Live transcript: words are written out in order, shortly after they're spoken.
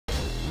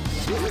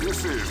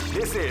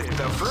This is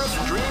the first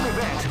dream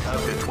event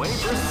of the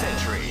 21st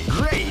century.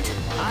 Great!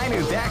 I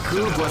knew that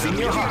groove was in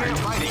your heart.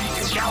 Fighting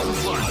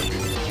 2001.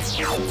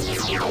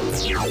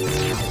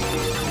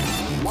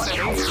 What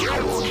an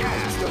incredible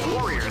cast of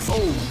warriors.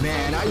 Oh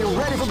man, are you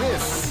ready for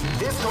this?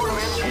 This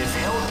tournament is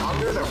held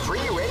under the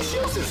free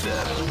ratio system.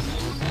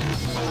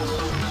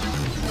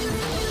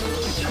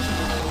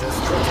 The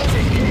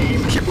strategic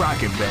game. Keep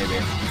rocking, baby.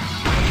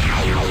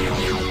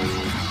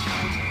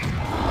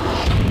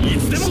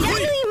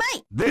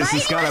 This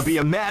is gonna be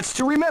a match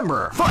to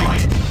remember.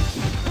 Fight!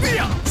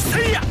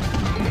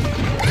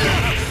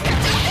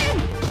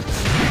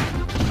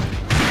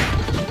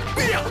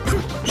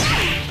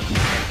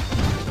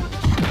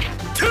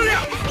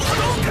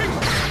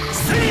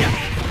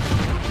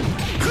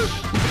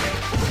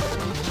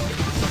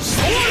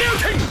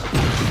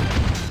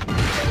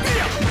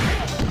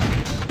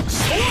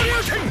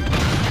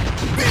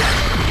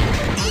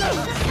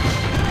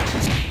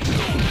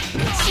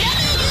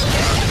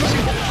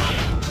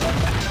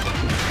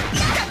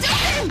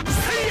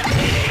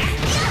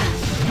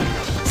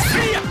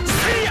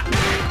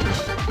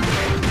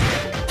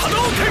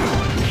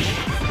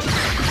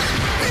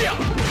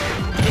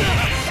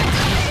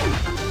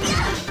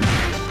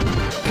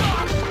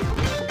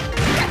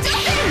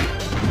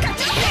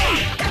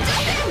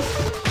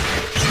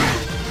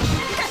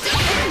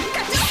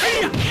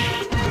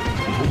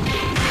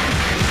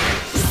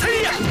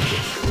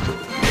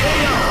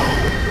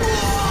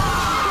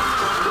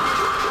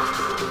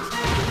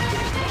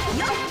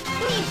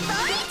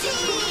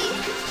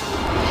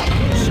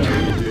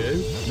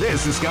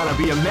 This is gonna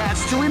be a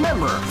match to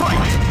remember.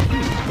 Fight!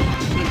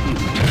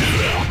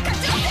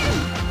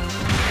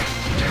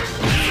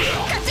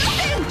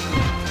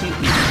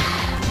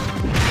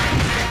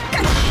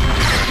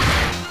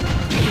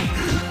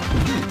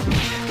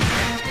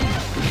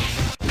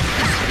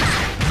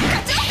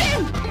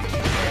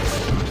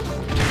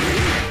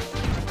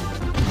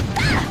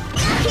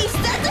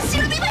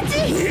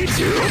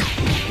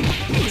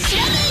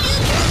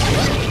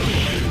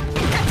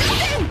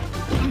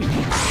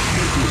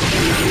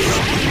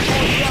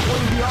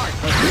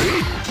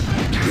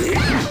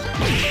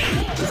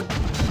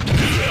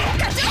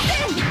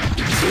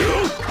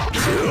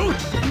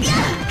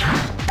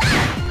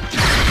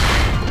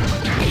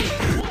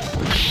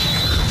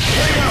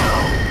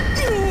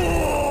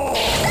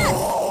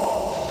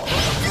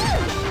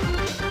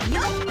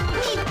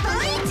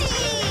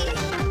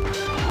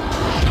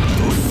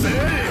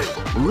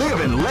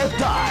 Live and let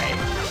die.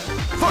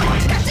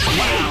 Fight!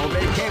 Wow,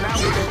 they came out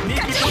with a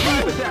sneaky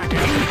surprise attack.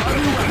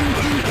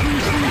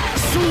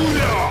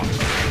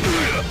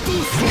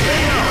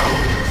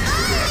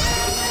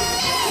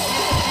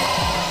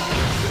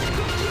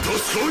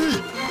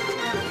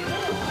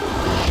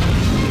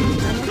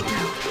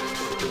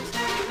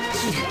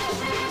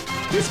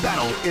 This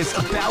battle is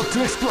about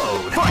to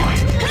explode.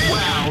 Fight!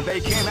 Wow, they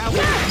came out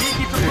with a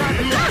sneaky surprise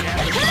attack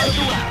at the start of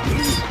the round.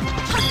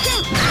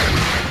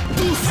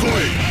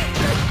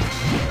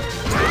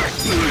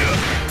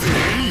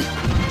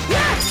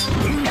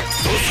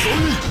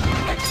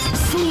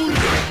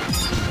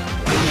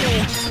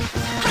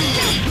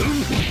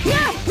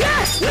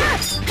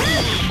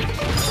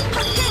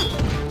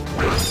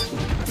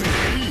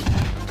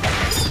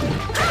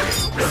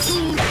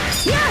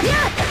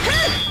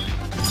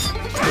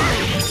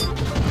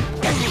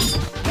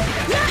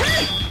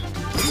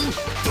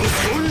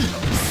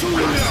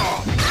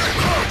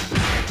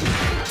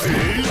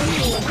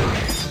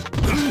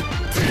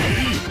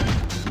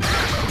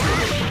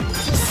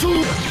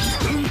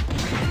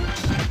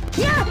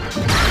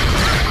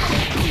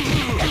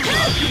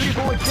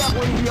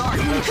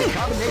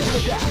 Combination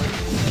attack.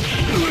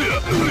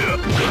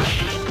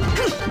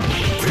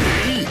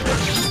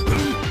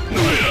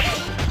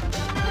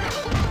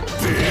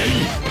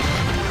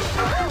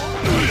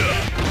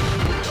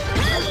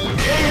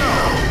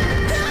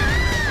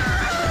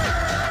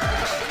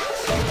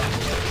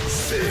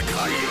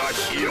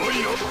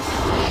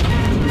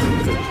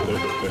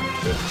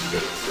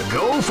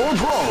 Go for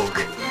broke.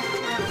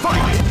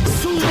 Fight.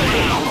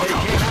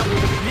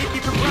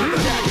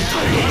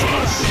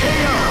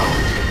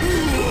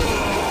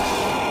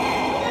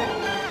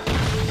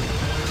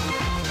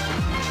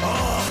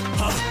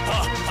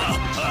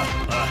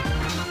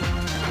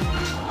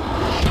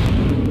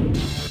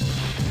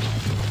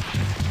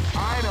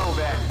 I know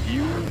that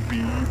you'll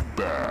be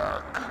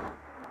back.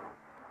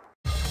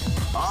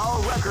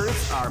 All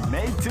records are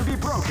made to be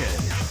broken.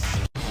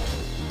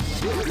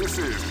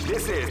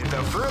 This is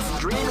the first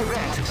dream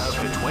event of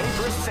the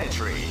 21st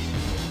century.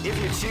 If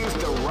you choose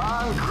the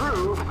wrong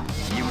groove,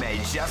 you may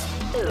just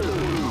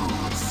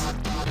lose.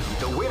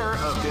 The winner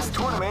of this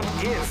tournament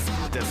is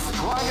the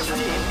strongest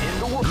team in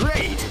the world.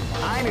 Great!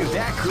 I knew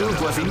that groove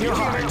was in your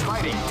heart.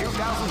 Fighting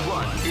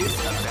 2001 is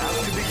about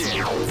to begin.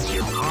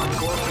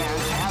 Hardcore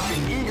fans have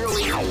been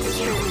eagerly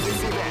anticipating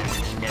this event,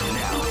 and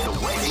now the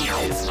waiting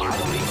is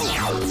finally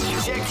over.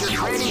 Check your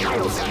training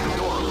wheels at the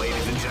door,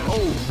 ladies and gentlemen.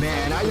 Oh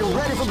man, are you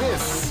ready for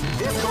this?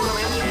 This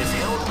tournament is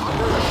held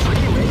under the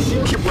free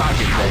ratio. Keep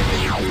rocking,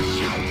 baby.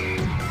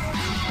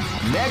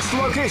 Next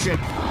location.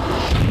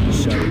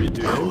 Shall we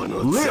do?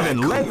 Live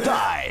and let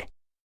die.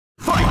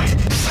 Fight!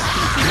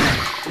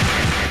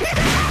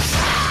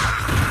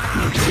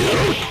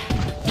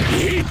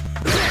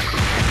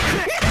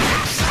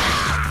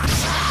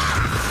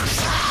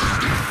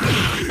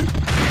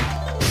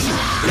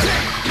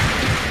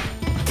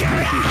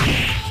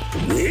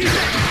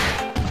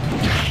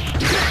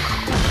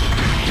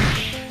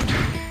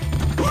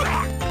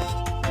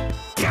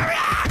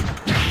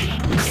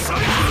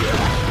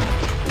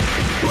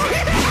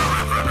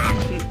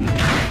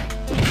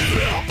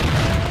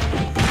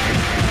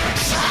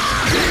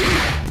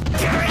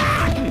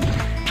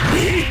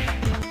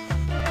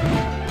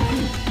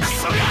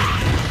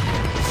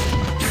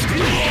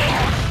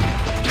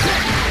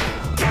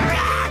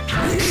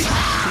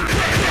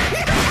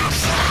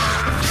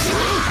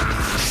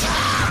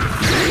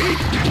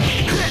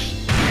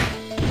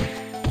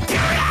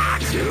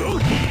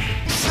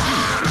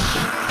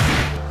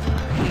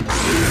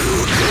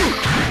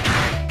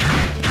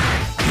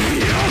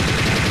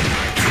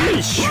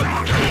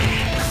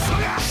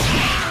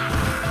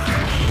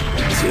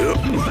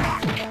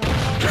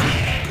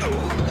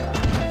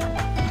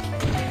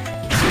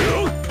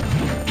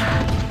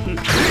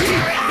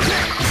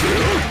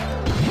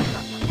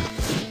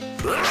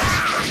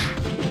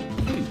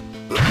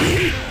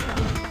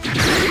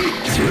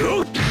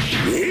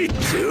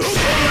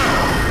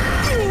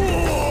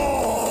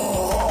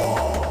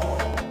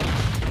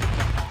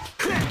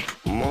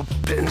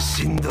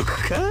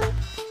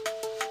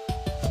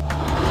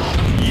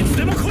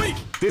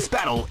 This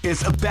battle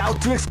is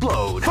about to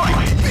explode.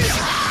 Fight!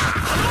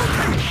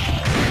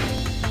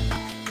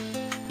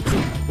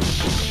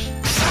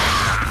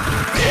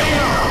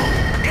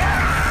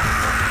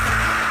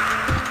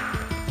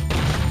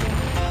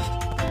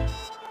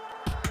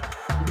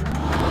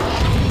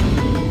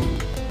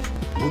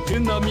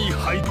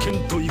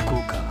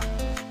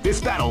 This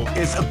battle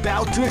is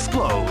about to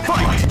explode.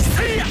 Fight!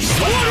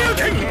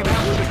 Came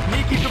out with a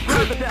sneaky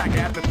surprise attack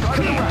at the start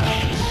of the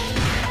round.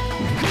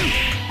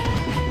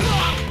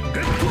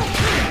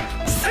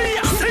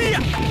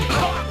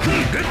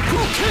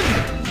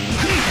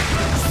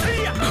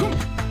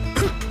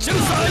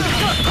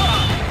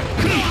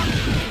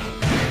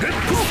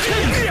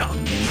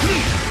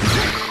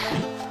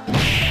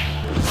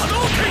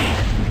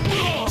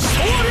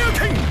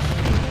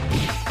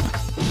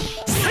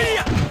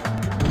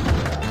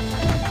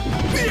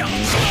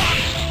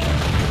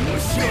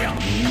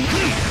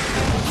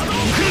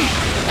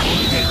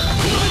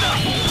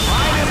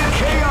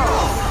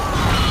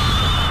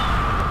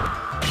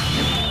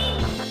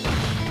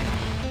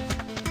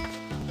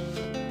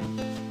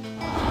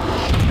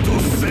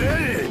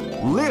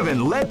 Live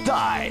and let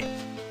die.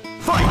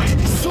 Fight!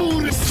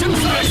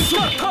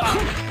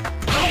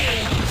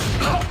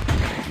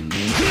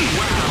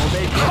 Wow,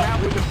 they come out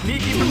with a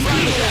sneaky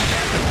surprise attack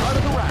at the start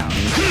of the round.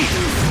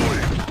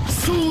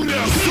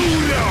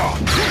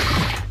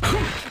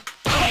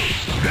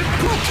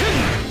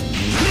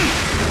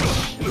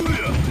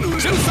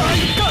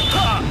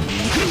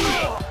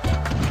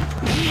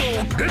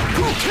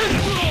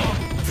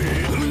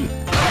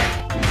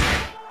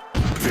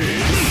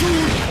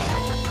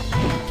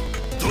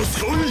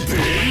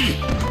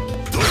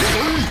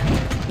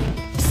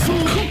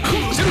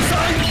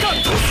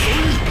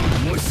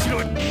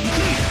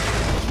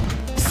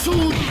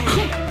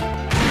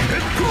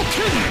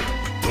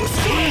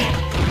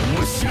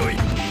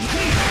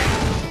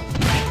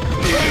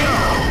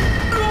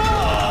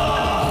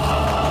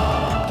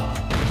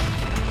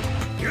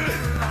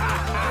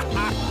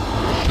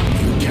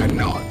 You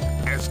cannot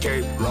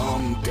escape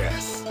long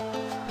death.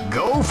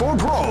 Go for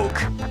broke.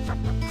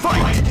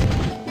 Fight!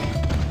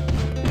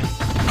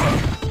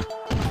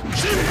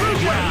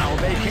 Wow,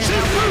 they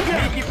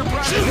can't keep the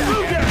prize out of the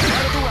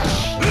round.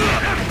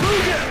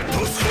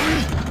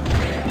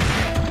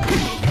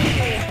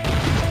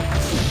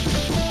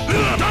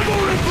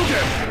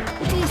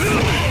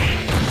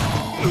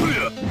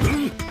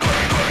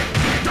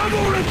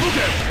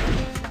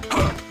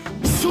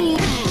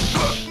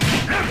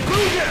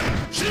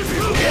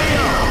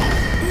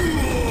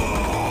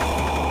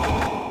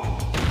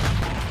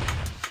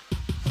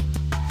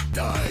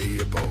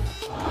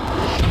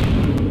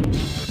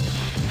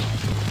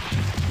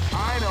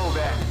 I know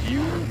that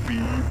you'll be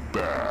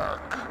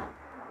back.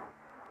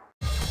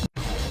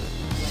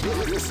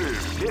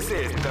 This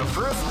is the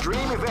first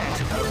dream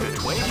event of the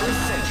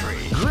 21st century.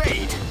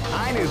 Great!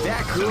 I knew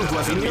that groove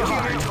was in your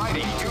heart.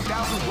 Fighting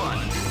 2001.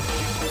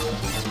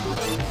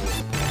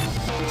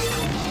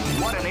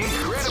 What an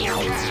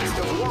incredible cast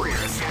of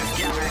warriors has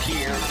gathered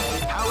here.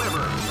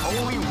 However,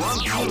 only one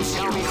team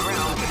shall be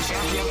crowned the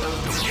champion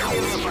of the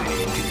Briyou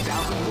fighting in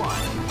 2001.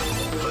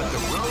 But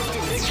the road to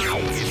victory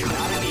is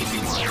not an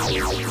easy one.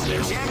 The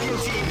champion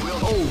team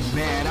will... Oh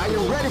man, are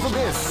you ready for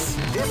this?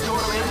 This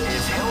tournament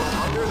is held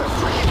under the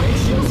free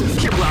ratio system.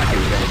 Keep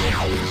rocking, baby.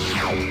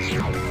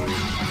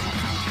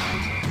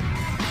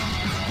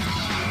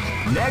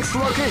 Next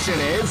location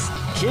is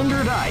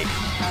Kinderdijk.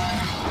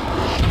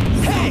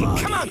 Hey,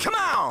 come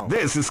on!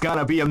 This is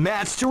gonna be a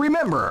match to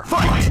remember.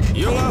 Fight!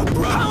 You're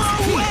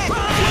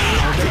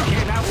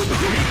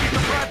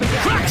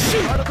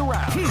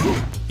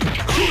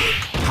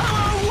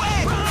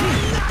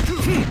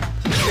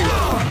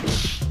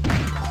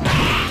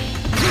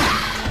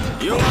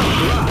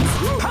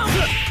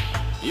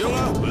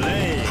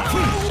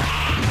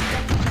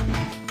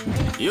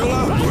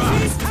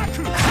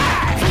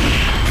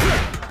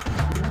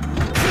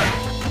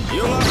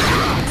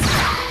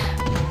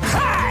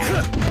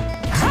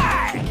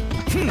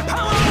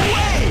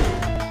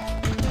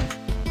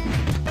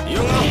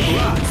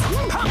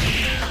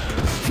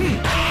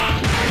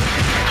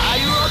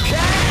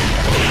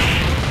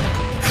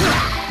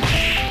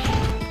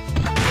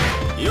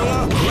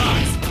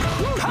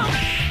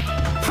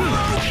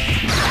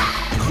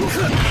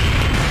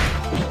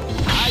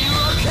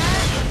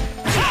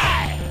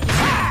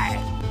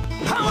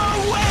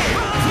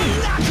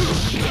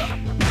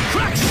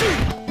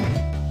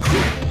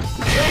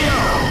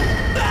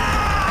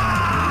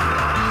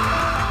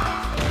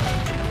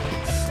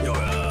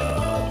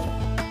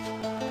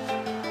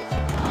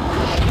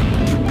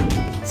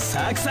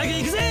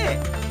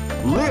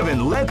Live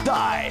and let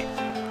die.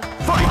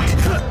 Fight!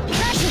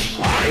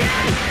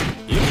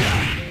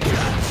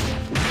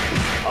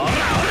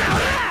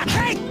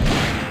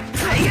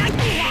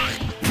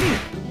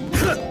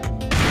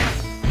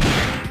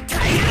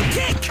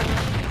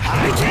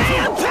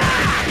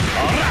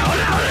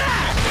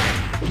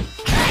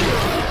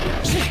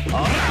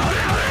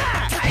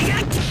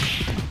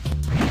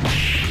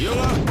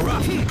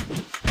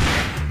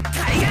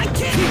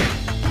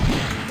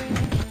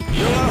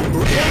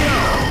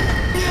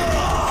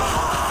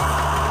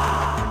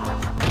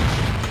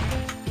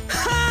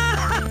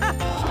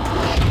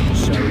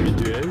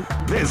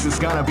 This is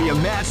gonna be a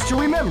match to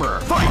remember.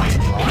 Fight!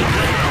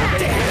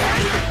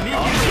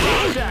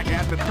 Attack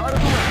at the start of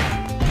the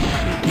round.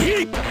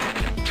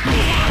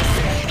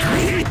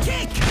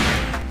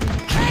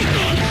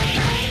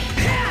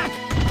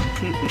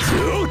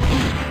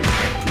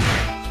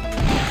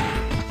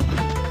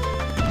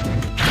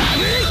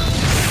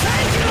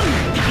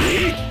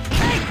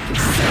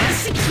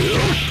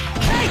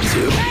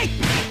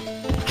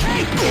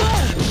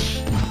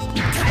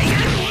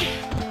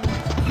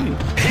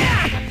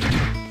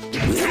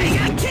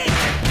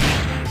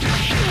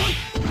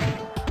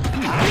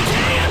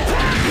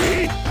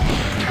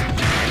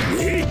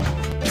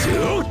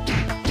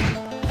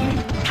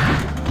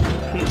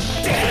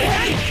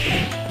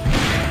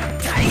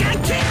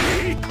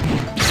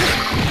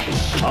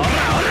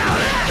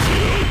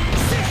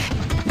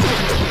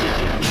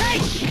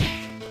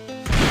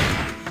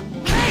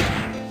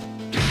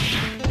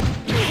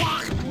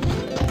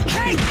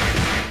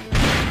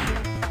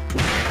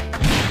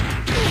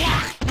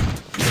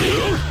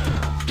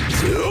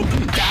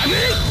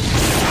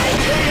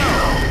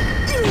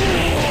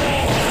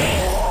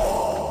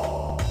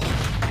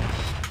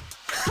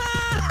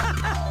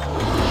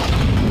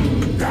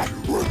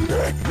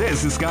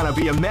 This is gonna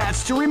be a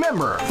match to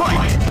remember.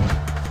 Fight!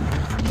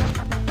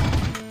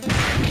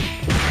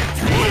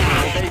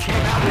 They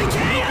came out with a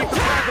surprise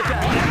attack at the start of the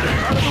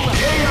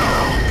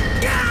round.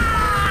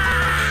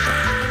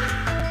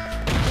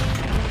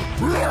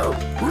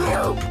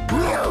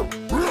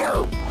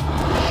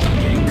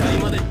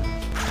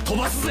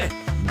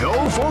 Go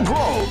for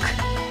broke.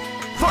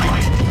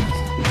 Fight!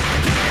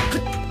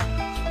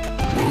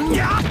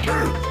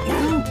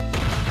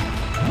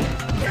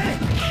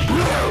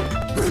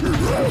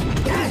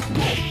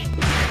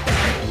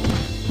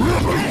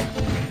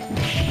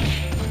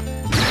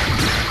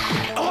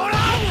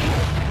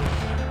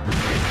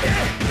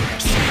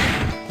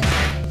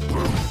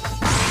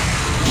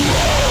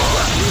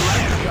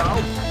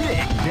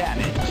 Big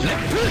damage.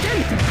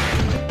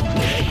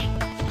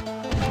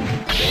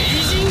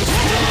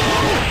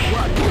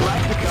 What, you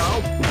like to go?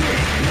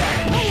 Big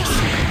damage.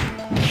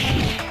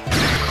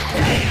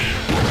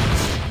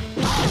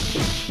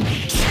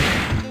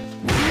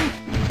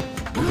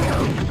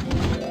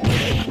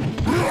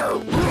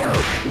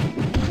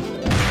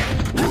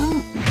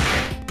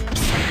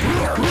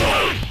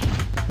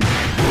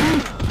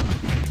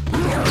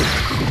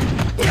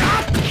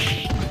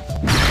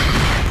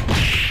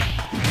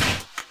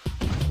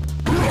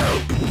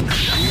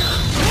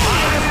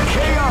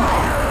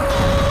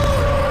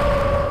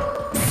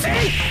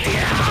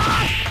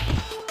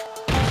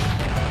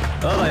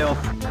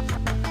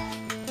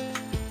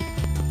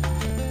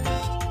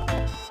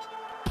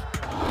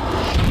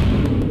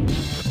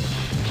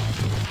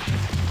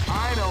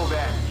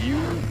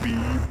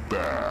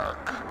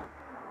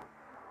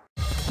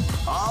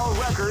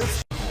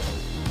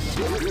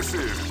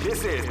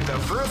 This is the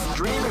first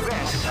dream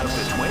event of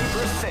the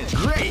 21st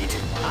century. Great!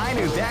 I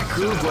knew that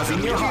groove was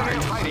in your heart.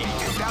 Fighting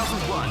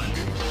 2001.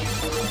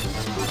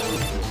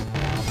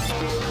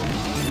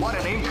 What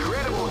an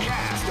incredible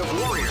cast of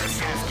warriors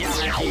has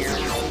gathered here.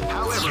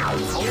 However,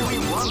 only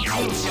one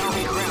team shall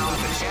be crowned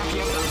the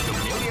champion of the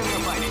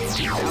Millionaire Fighting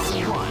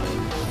 2001.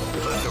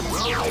 But the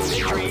road to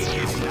victory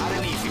is not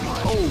an easy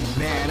one. Oh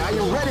man, are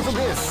you ready for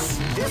this?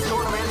 This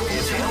tournament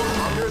is held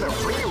under the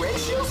free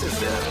ratio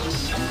system.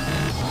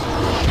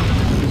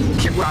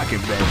 Keep rocking,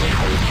 baby.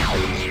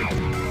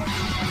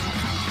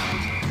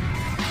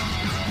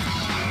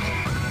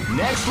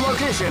 Next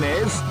location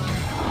is...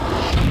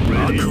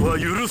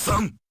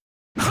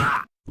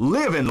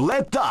 Live and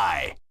let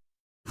die.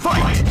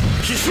 Fight!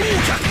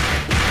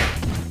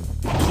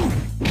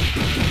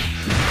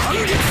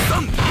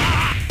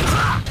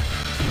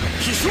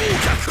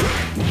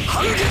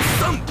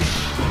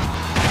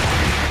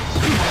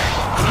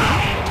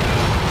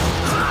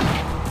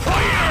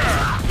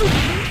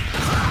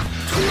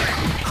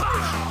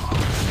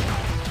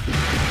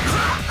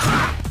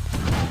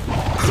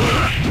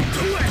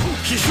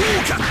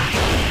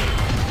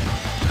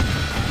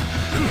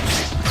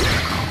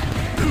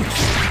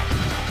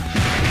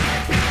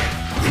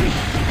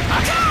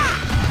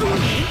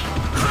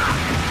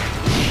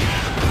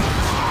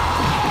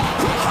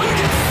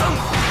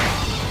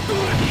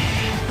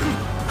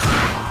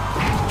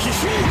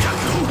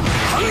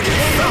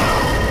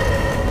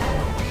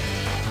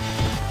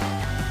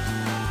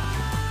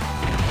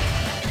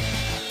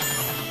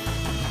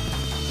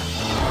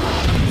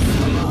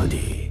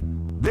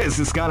 This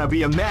is gonna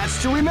be a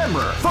match to remember.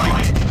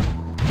 Fight!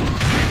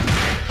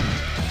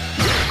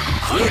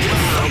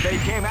 Wow, they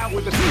came out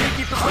with a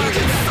sneaky surprise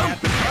at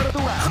the start of the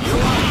round. You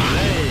are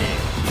playing.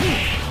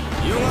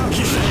 You are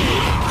playing.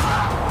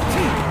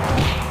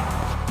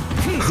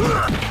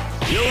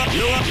 You are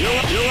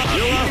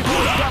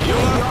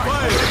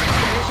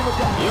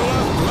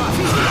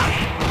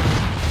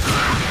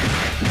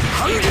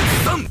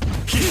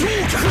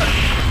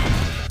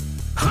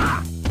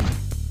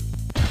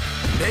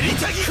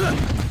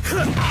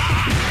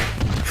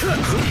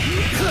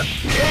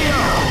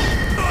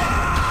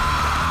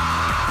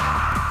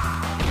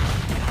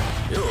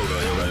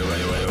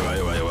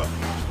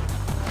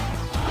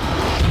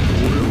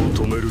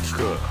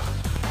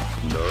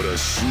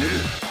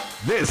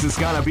This is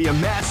gonna be a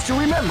match to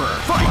remember.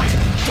 Fight!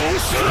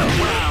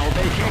 Wow,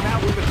 they came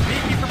out with a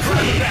sneaky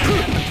surprise attack.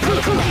 People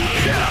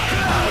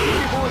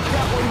is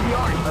definitely the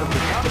art of the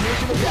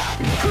combination attack.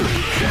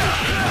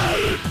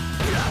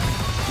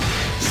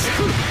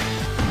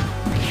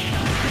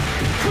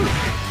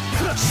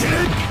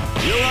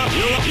 You are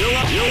rock. You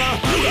are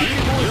fire.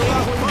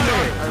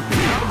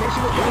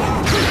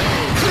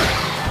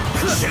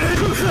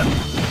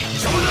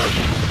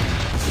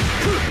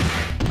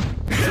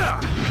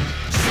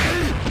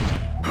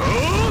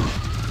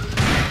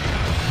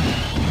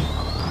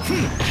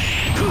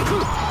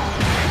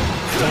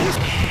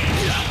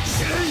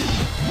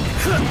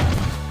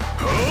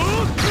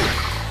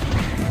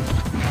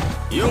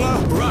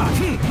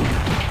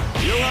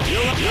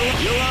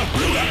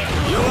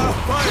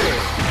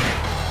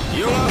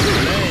 You are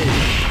flame.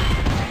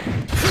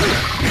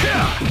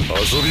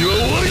 遊びは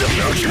終わりだ。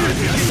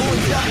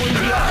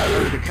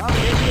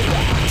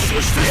そ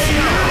して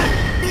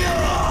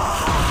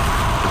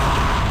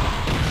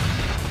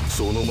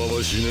そのまま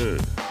死ね。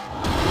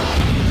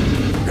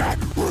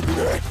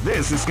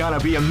This is gonna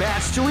be a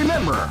match to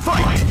remember.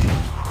 Fight!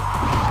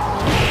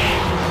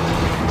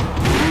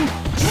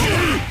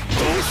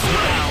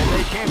 Wow,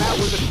 they came out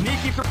with a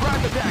sneaky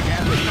surprise attack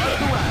at the start of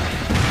the round.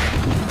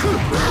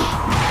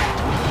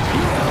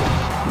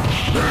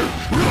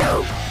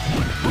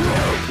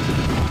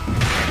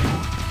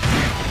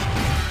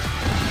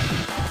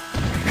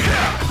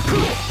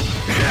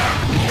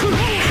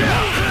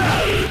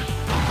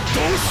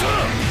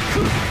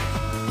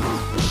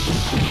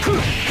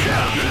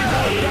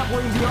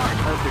 Definitely the art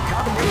of the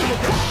combination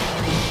attack.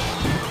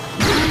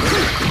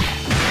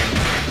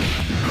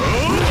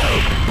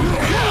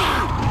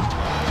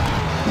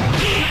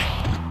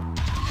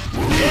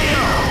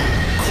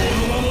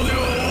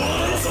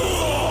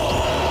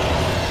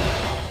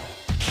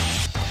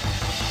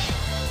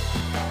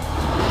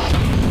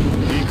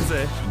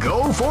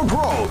 Go for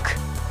broke.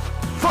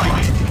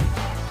 Fight!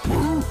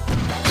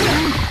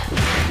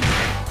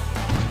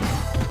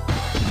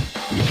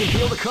 You can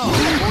feel the call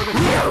for the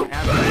throw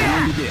as the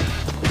round begins.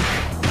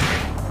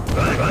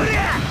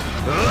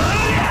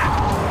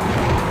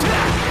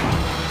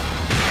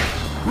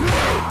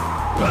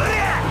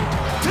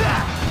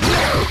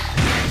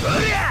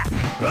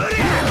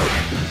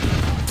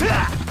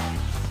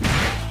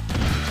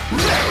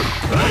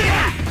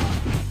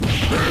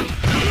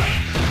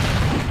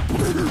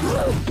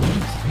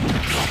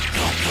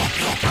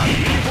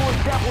 People is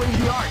definitely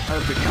the art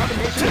of the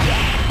combination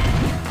attack.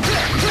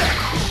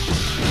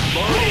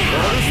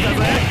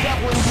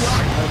 Definitely the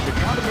art of the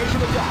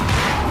combination attack.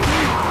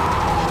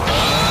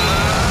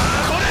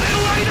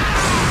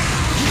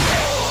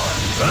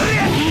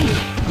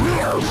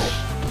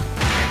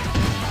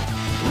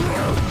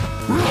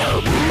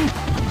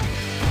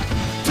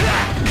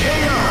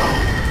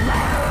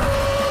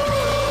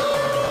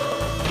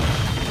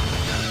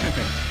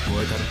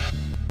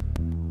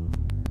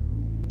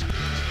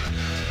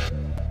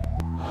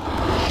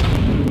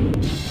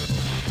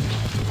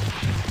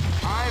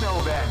 I know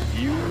that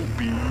you'll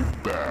be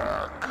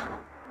back.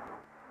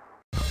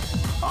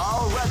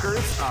 All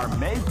records are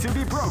made to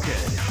be broken.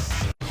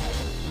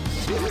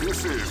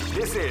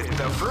 This is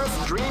the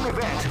first dream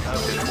event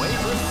of the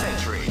 21st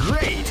century.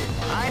 Great!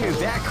 I knew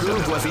that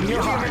groove was in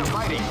your heart.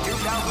 Fighting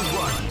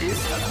 2001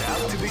 is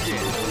about to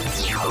begin.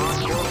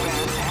 Hardcore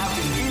fans have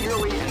been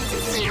eagerly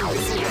anticipating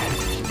this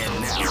event, and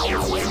now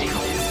the waiting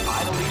is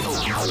finally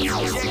over.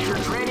 Check your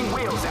training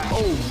wheels out.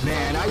 Oh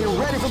man, are you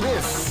ready for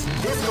this?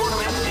 This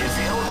tournament is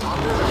held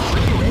under the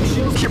free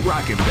ratio. Keep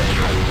rocking,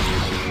 baby.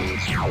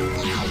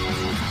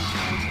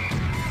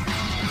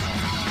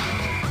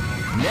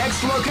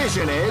 Next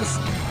location is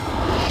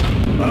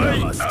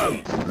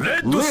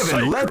Live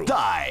and Let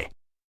Die.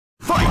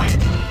 Fight!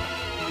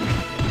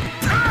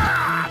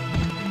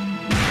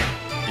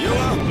 You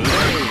are ready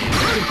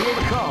to feel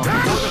the calm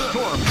before the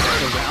storm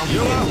comes around.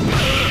 You are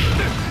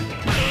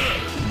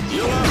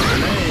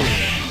ready.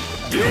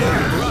 You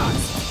are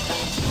rust.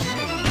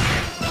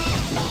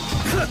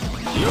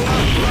 You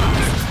are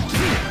rust.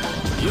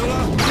 You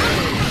are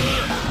ready.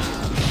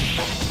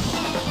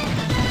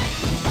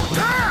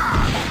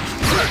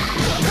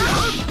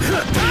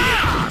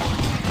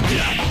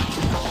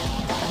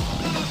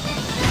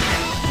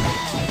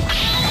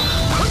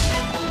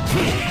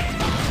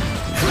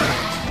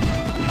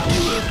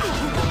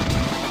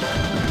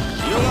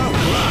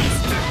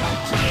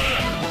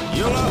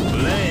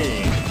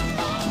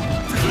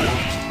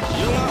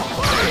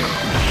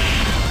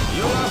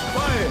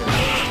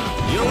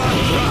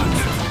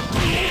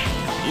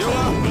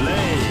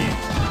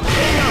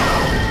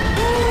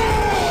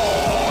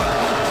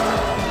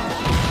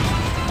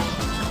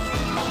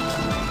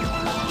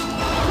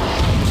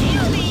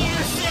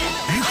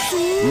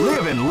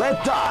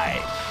 let die.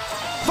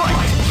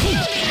 Fight!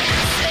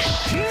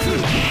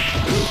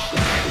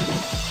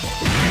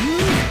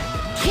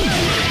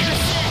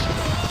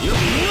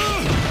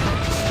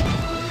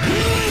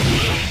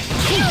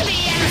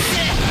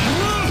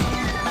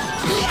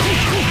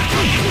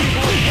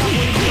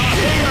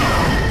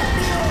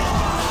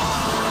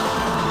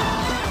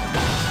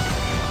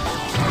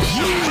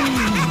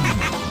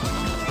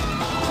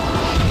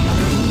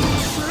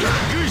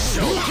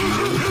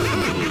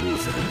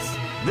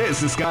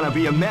 This is gonna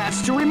be a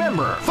match to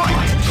remember.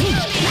 Fight!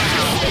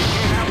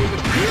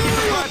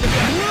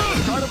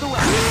 Start of the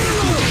round.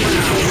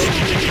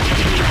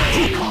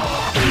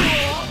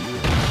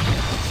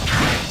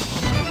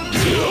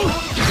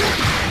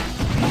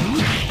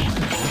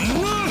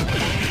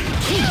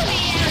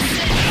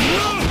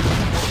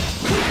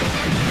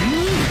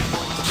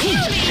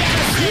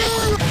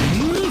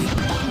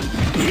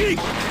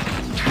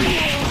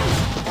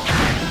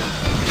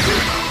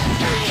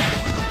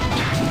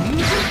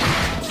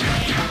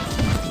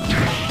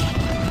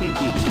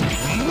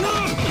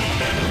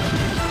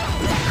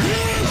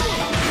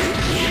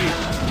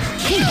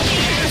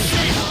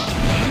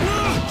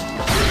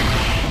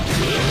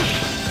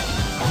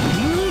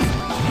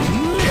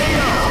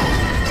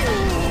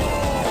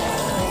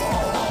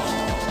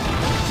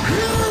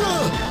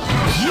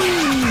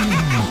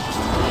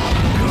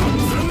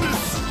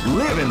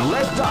 Live and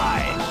let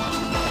die.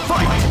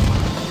 Fight!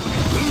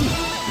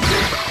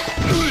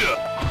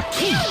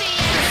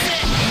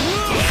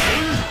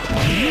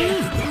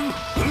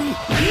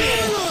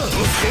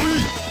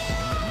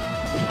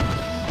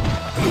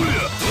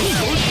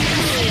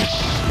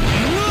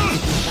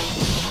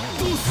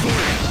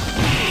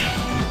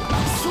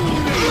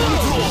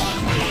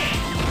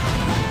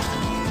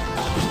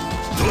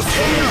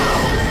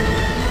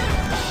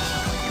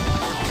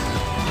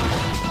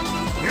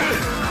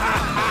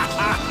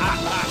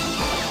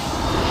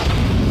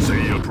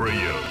 Say your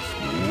prayers,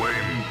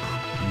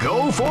 wimp.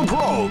 Go for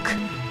broke.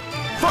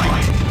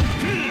 Fight!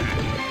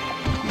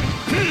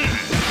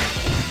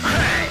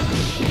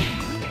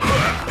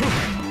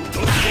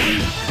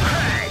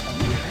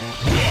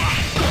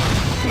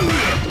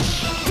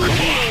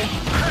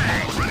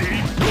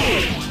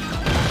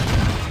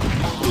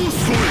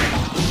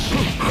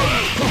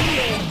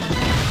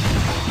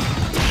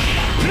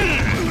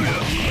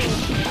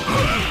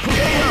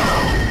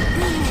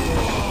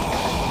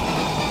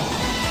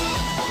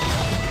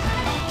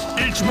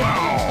 Each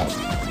bow.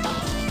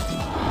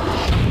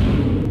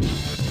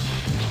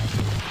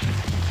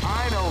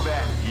 I know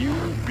that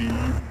you'll be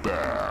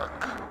back.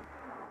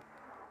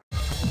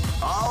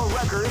 All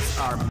records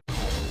are...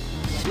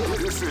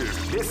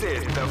 This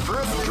is the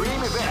first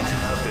dream event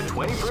of the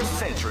 21st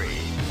century.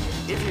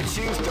 If you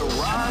choose the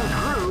wrong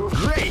groove,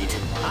 great!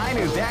 I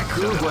knew that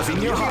groove was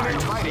in your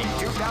heart. Fighting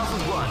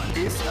 2001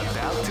 is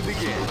about to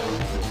begin.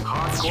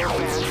 Hardcore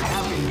fans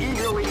have been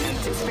eagerly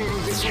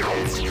anticipating this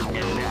event,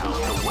 and now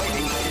the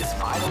waiting is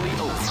finally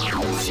over.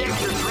 Check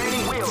your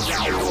training wheels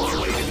at your door,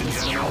 ladies and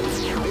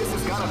gentlemen. This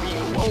is gonna be...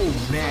 Oh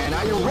man,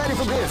 are you ready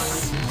for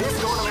this? This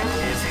tournament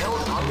is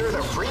held under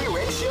the free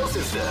ratio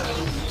system.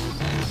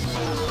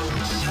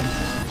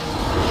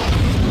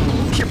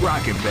 Keep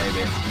rocking,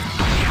 baby.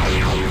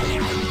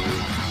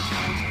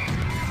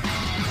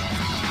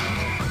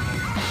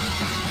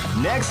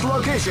 Next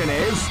location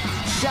is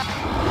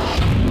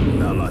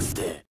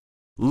Namaste.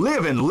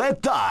 Live and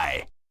let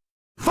die.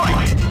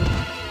 Fight!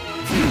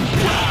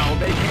 Wow,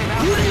 they came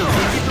out with a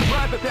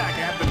surprise attack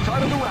at the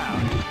start of the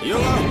round.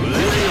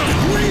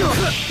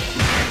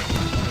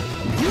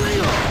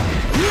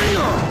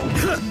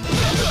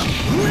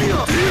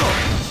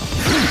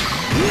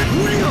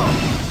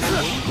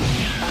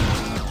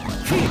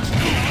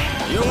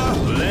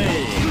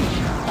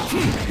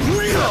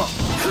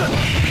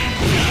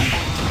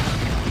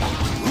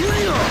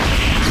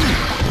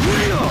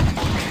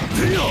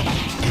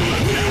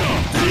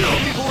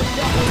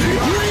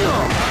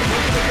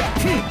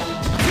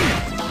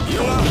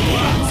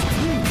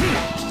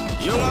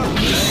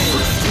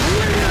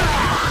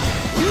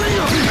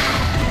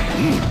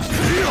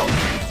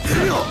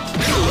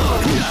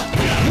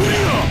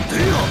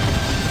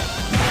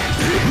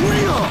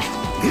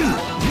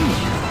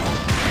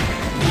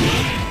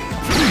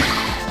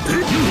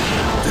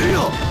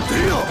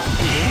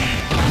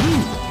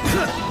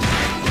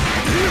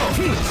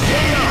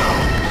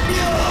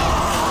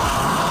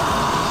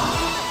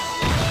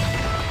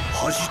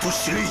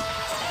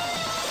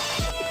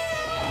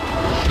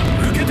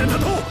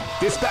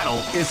 This battle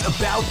is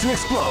about to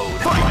explode.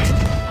 Fight!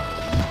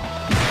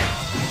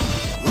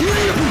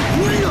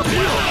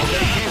 Wow,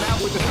 they came out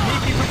with a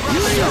sneaky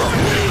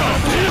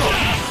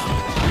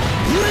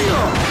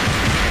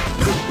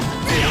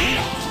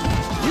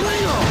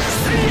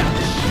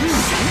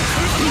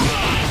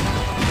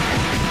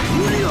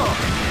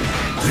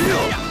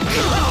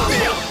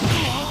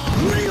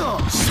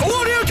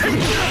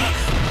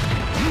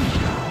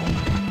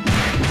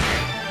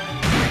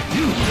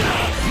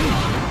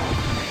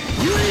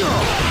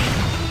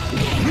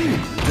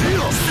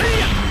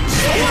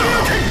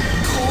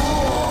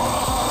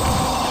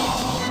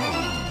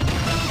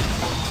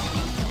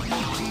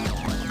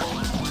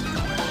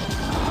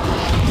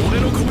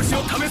拳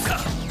を試すか。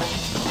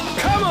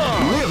 Come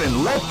on! Live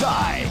and let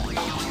die!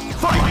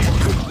 Fight!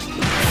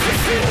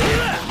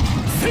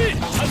 竜巻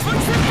旋風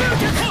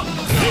結果。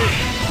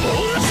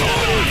昇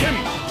竜拳竜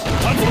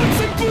巻旋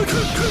風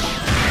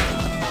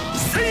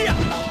せいや。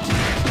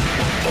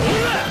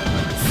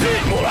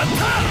もらった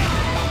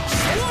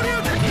昇竜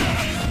拳。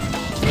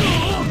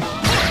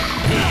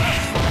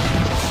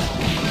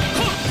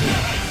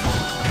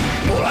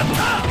もらった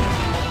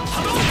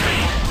波動拳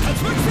竜巻旋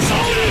風昇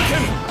竜拳。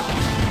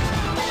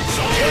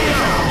昇竜拳。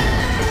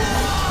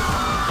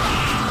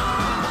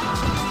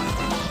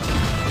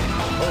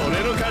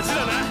俺の勝ち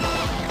だな。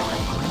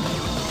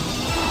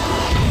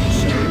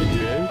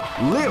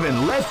 Live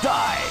and let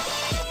die!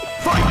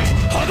 Fight!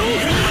 波動拳。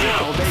 Now they came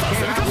out with a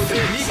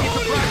sneaky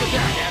surprise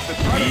attack at the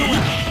start of the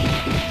round.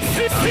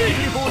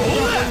 People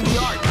learn the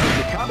art of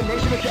the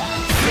combination attack.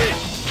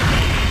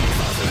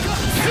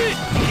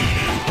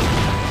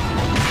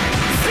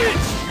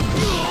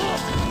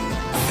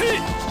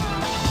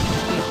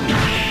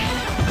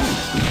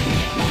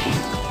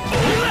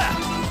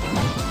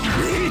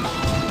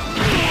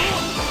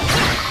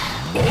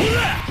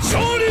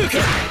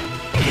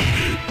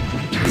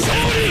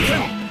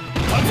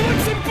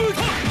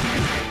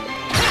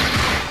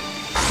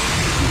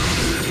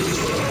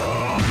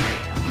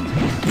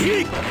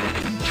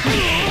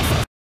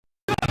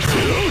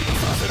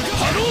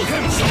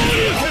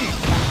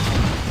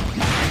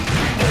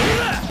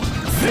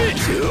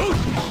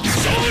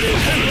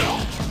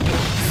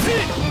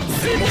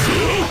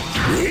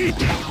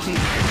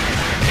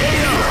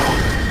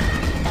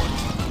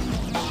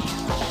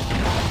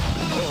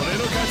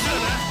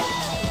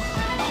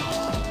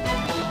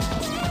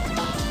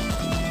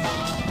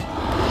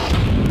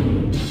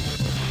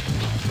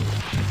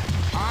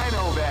 I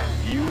know that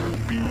you'll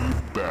be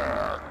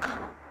back.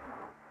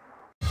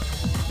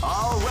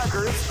 All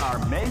records are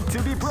made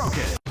to be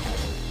broken.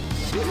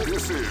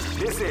 This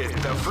is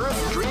the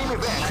first dream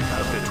event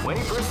of the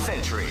 21st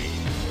century.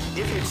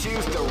 If you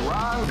choose the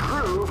wrong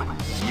groove,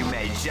 you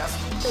may just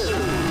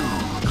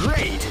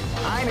Great!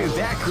 I knew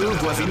that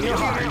groove was in your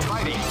heart.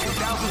 Fighting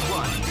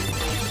 2001.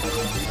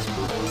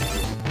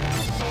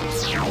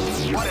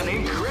 What an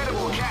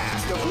incredible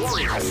cast of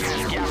warriors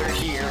has gathered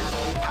here.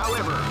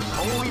 However,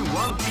 only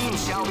one team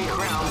shall be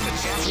crowned the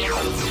champion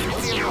of the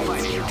World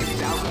Fighting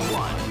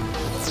 2001.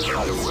 The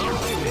road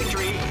to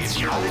victory is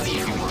not an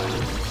easy one.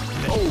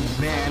 Oh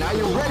man, are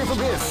you ready for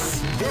this?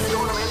 This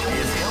tournament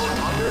is held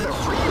under the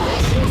free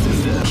ratio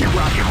system. Keep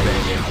rocking,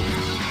 baby.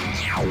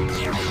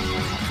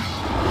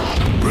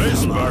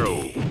 Brace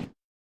barrel.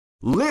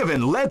 Live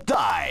and let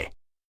die.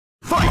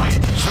 Fight!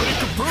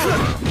 Shake a brew.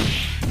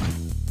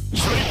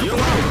 Shake a brew.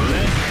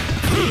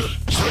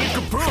 Shake a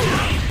brew.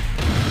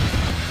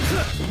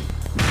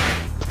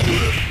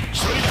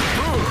 Shake a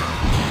brew.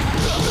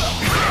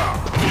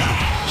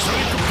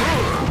 Shake a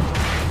brew.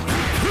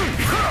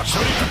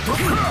 Shake a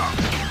brew.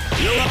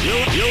 You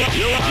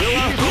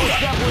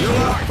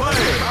are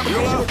fired. You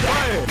are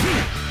fired.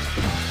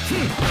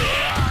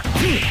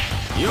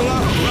 You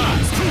are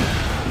lost.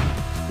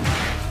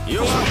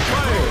 You are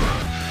fired.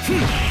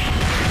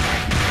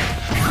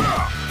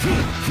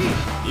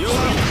 You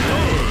are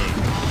dead.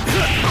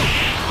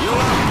 You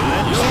are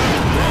dead.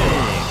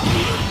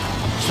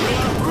 You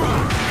are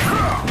broke.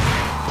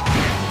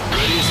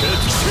 Ready,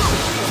 set, shoot.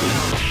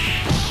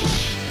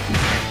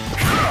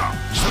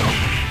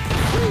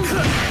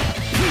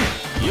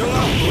 You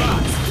are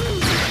lost.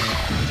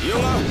 You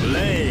are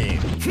lame.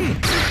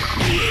 Shake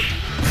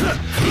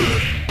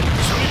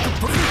a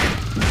brew.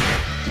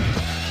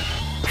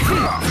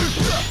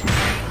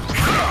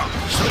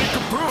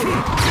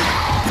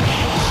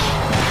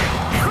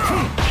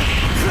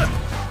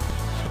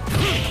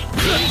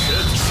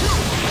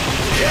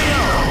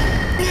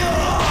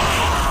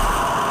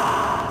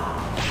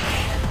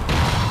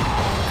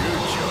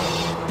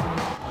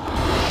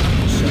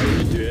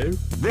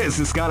 This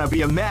is gonna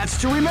be a match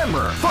to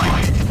remember.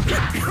 Fight!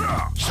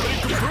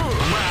 Shake a brew.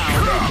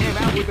 Wow, they came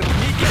out with a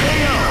sneaky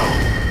KO!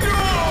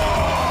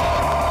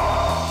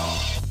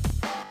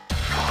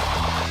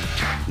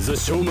 The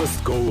show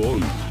must go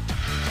on.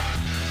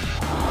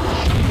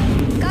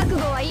 覚悟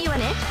はいいわ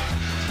ね。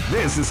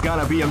 This is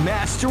gonna be a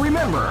match to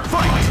remember.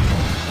 Fight!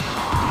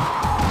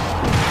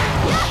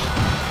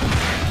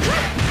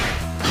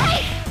 は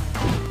い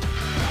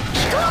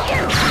飛行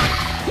拳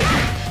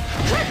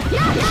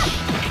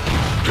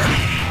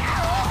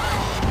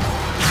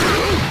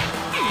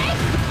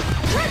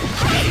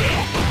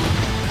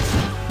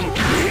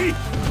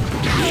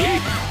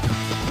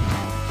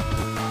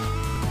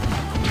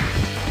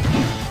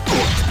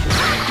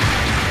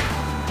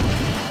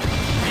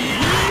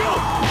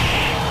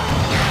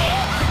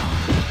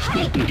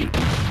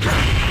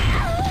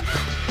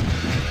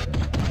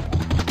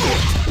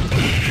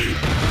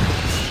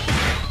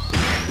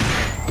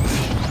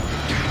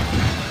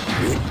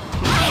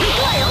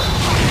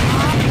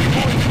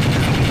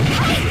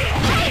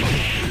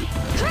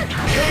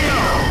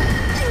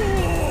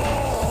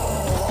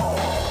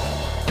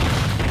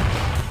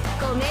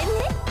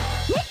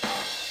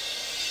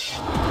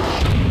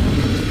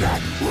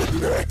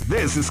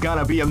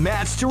gonna be a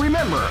match to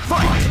remember.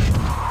 Fight!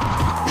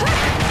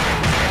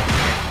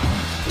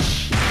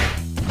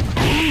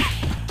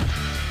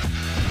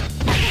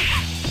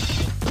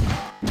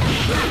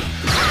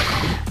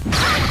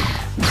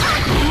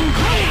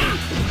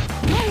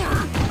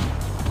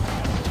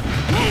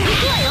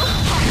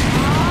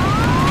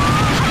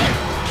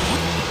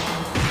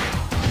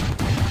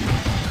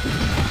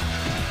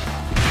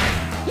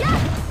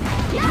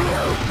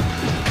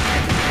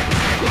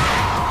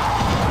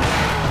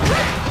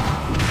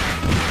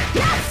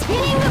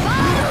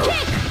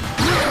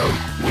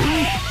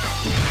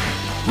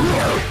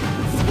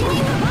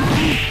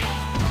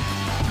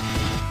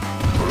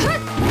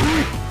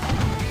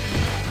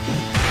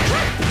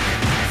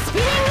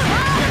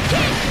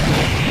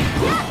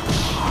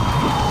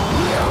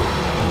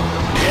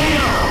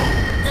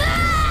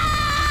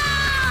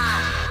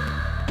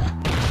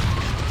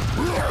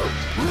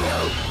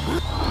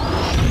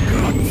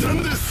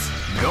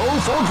 Go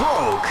for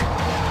broke!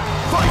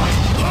 Fight!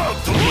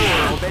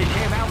 Well, they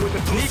came out with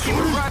a sneaky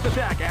surprise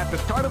attack at the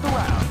start of the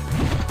round.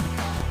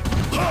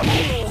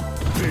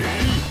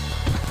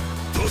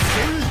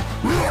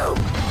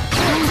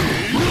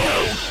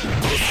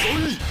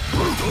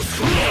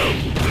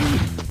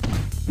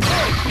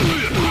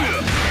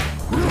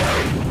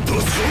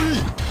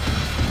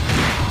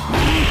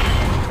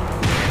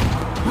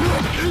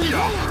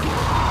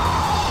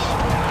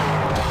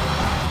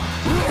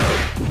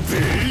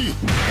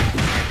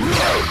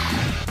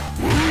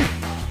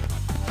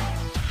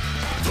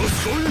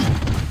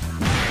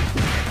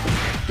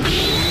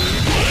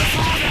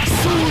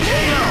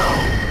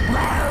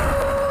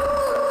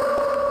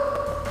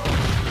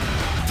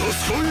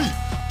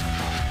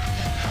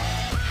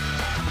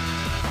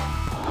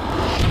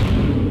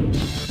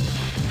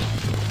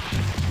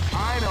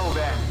 I know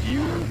that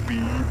you'll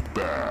be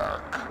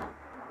back.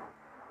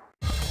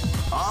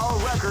 All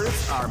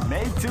records are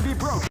made to be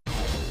broken.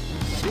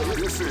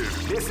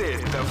 This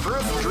is the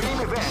first dream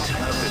event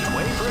of the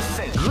 21st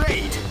century.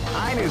 Great!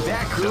 I knew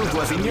that groove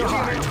was in your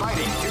heart.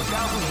 Fighting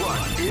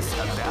 2001 is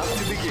about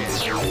to begin.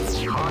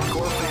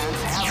 Hardcore fans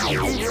have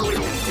been eagerly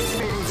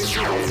anticipating this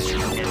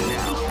event, and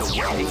now the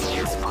waiting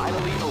is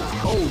finally over.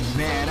 Oh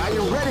man, are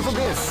you ready for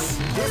this?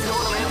 This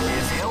tournament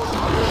is held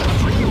under the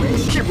free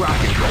range. Keep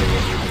rocking.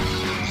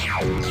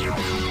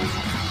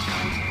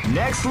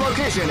 Next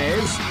location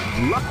is...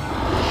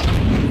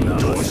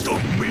 Don't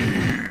stop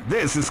me!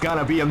 This is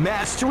gonna be a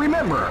match to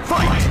remember.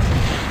 Fight!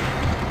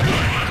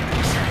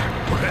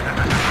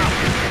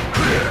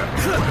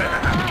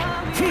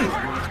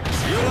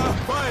 You are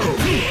fighting!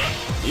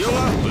 You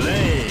are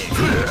playing!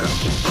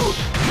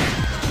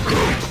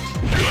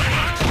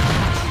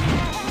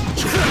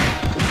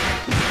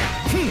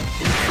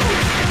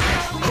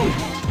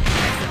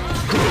 You are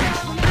playing!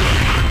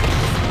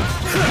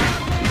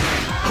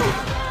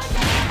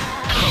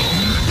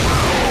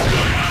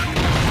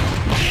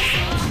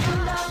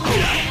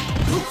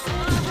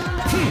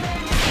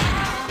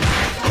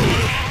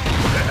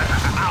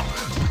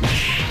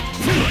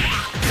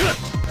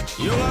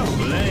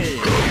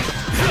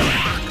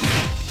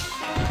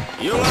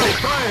 You are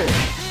fighting!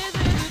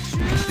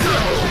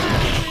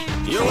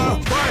 You are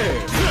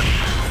fighting!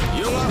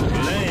 You are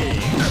playing!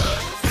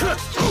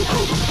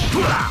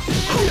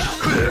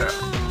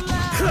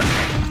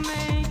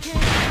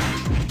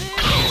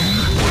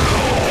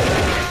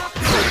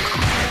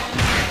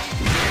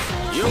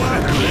 You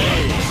are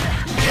playing!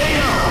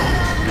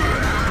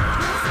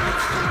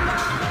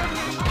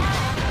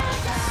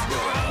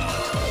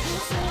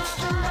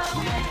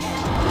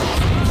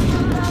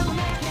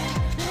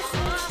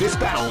 This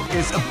battle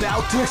is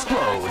about to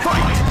explode.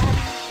 Fight!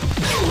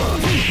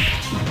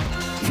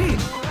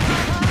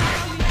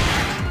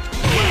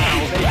 Wow,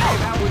 they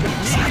came out with a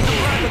sneaky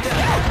surprise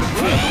attack.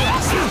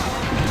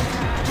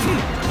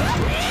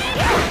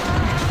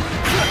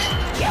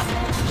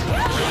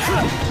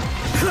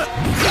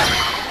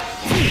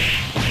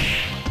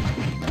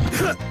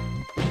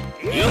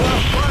 You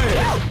are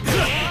fighting!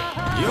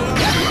 You are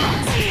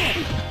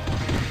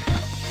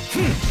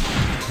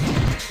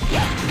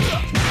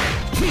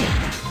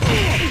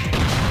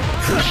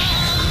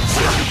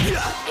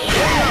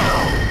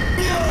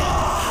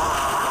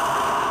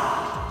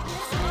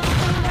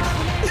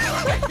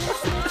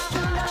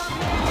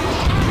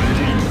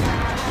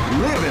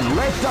Live and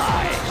let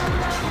die.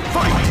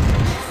 Fight!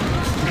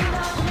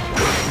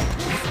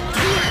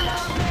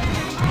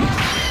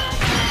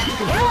 You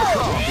can feel the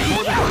calm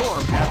before the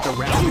storm as the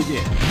round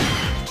begins.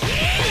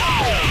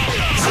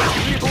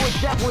 People is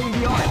definitely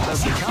the art of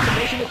the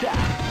combination attack.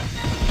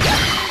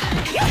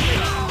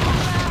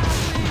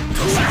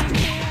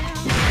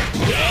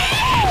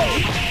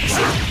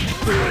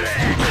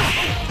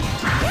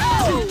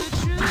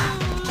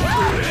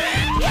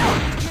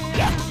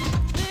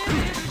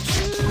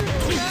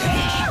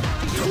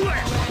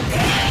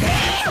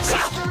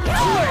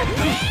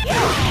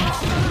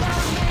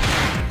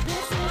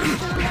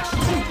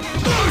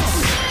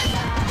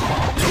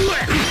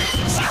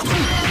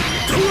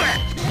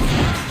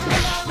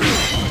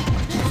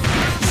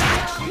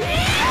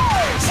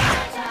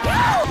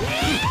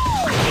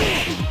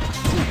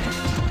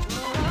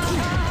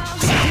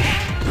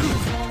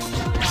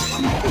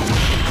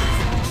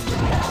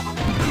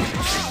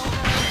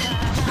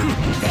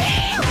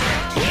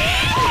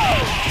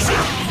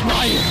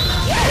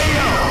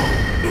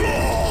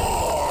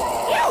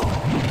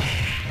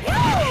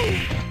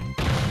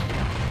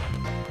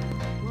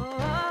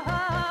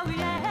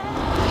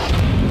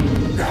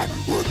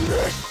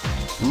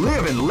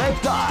 Live and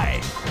let die.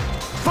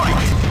 Fight!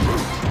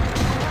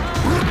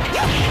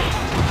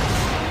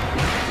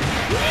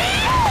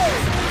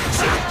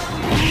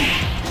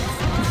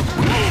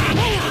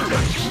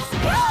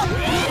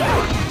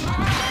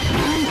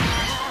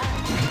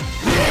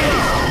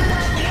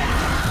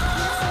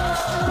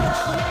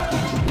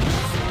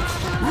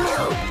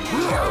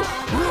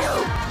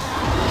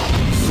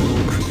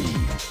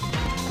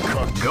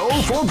 Go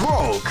for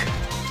broke.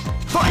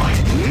 Fight!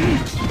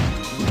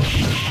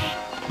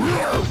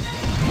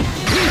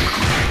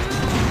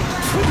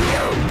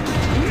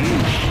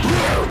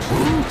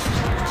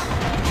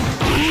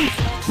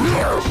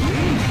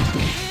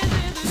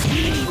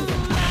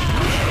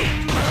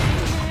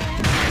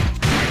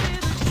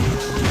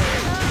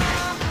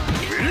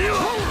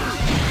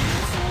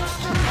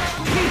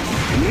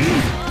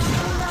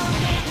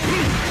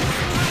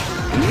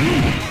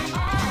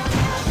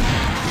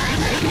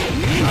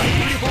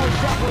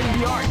 Definitely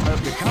the art of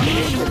the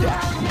combination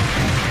attack.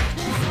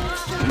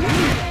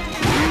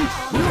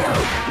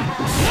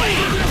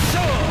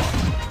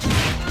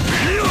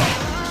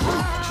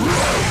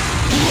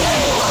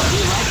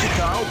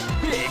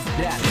 Big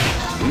damage.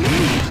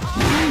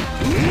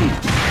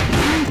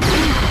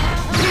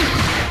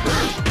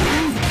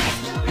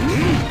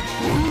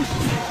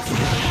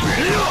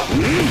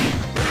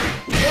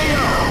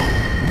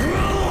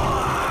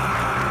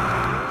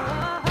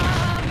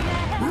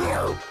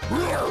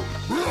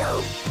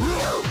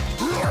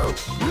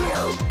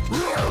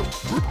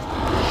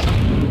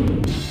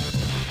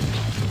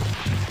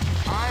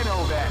 I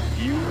know that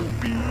you'll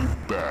be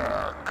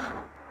back.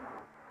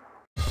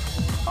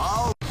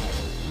 Oh,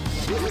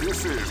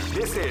 this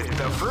is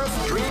the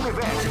first dream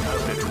event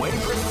of the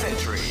 21st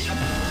century.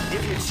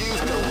 If you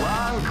choose the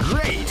wrong,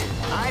 great.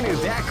 I knew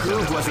that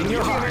groove was in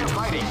your heart.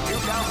 Fighting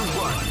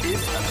 2001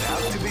 is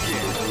about to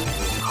begin.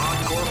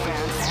 Hardcore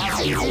fans have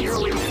been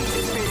eagerly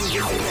anticipating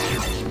this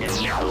event, and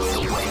now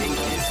the waiting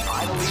is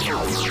finally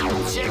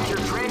over. Check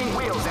your training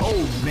wheels.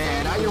 Oh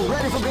man, are you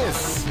ready for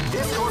this?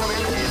 This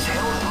tournament is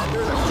held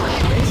under the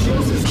frame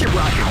ratio system. Keep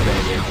rocking,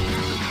 baby.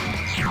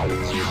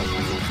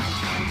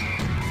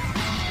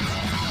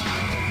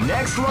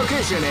 Next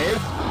location is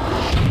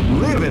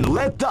Live and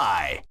Let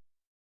Die.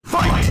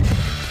 Fight!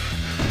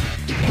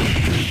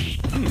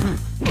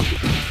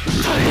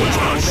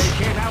 They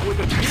came out with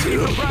a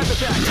surprise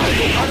attack.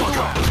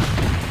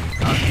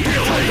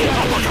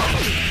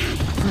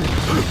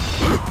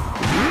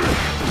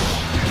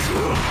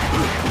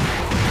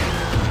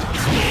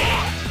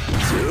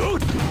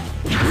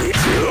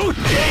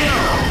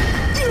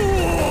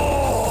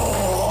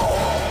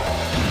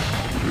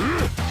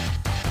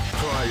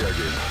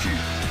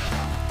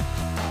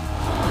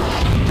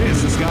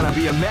 This is gonna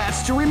be a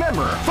match to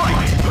remember.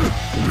 Fight!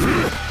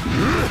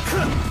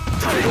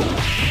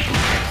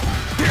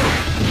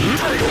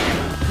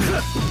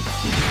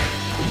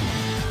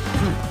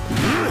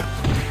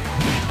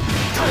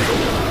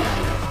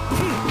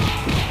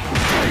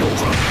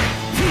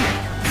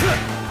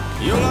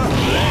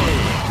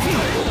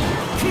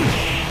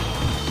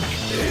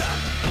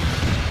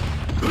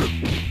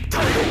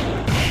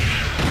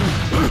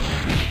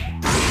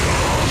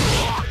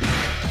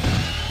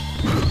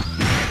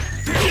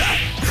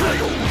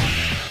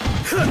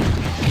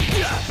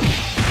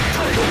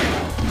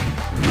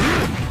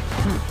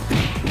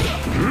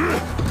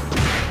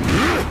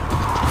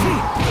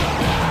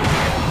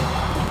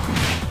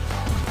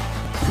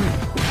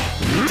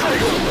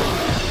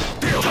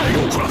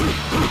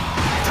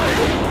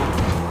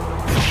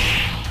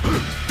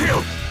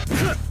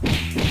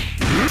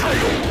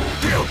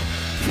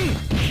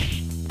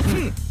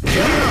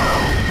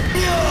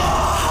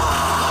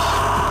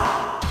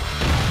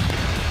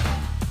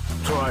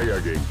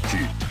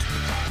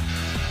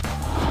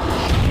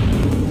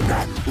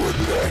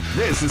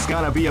 This is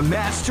gonna be a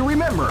match to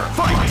remember.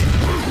 Fight!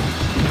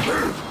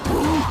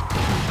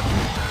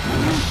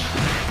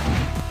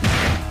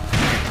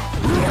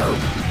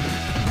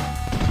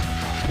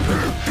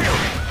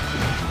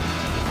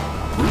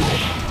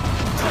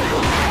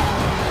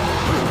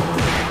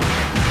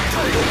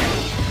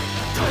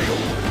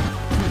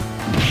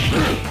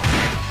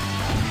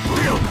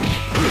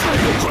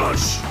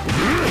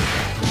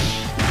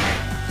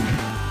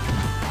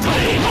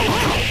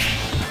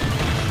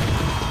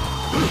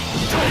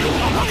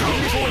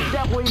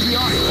 Definitely the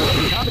art of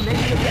the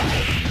combination attack.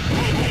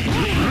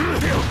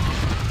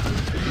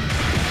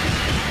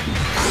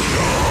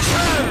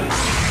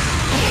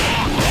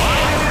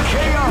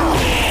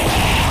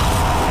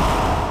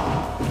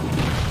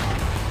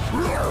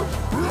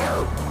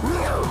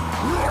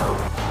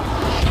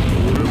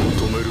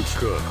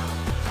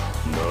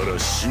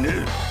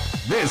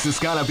 This is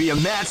gonna be a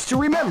match to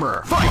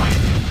remember. Fight!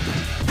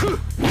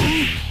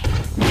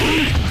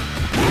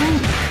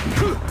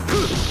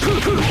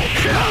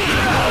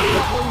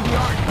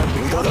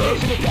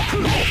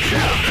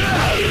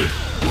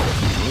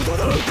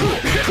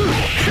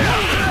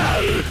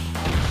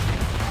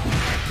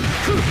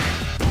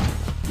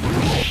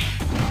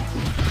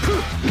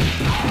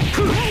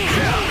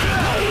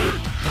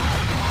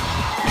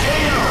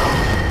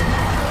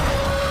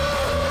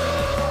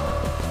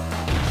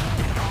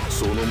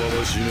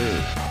 はしねえ。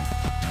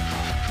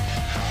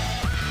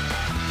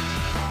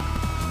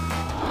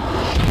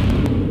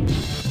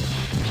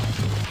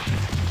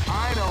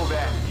 I know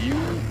that you'll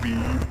be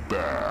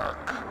back.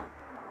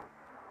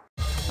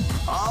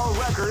 All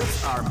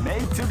records are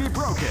made to be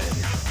broken.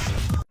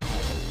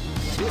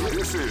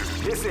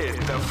 This is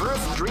the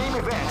first dream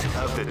event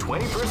of the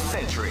 21st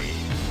century.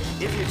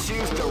 If you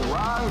choose the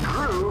wrong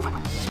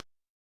groove,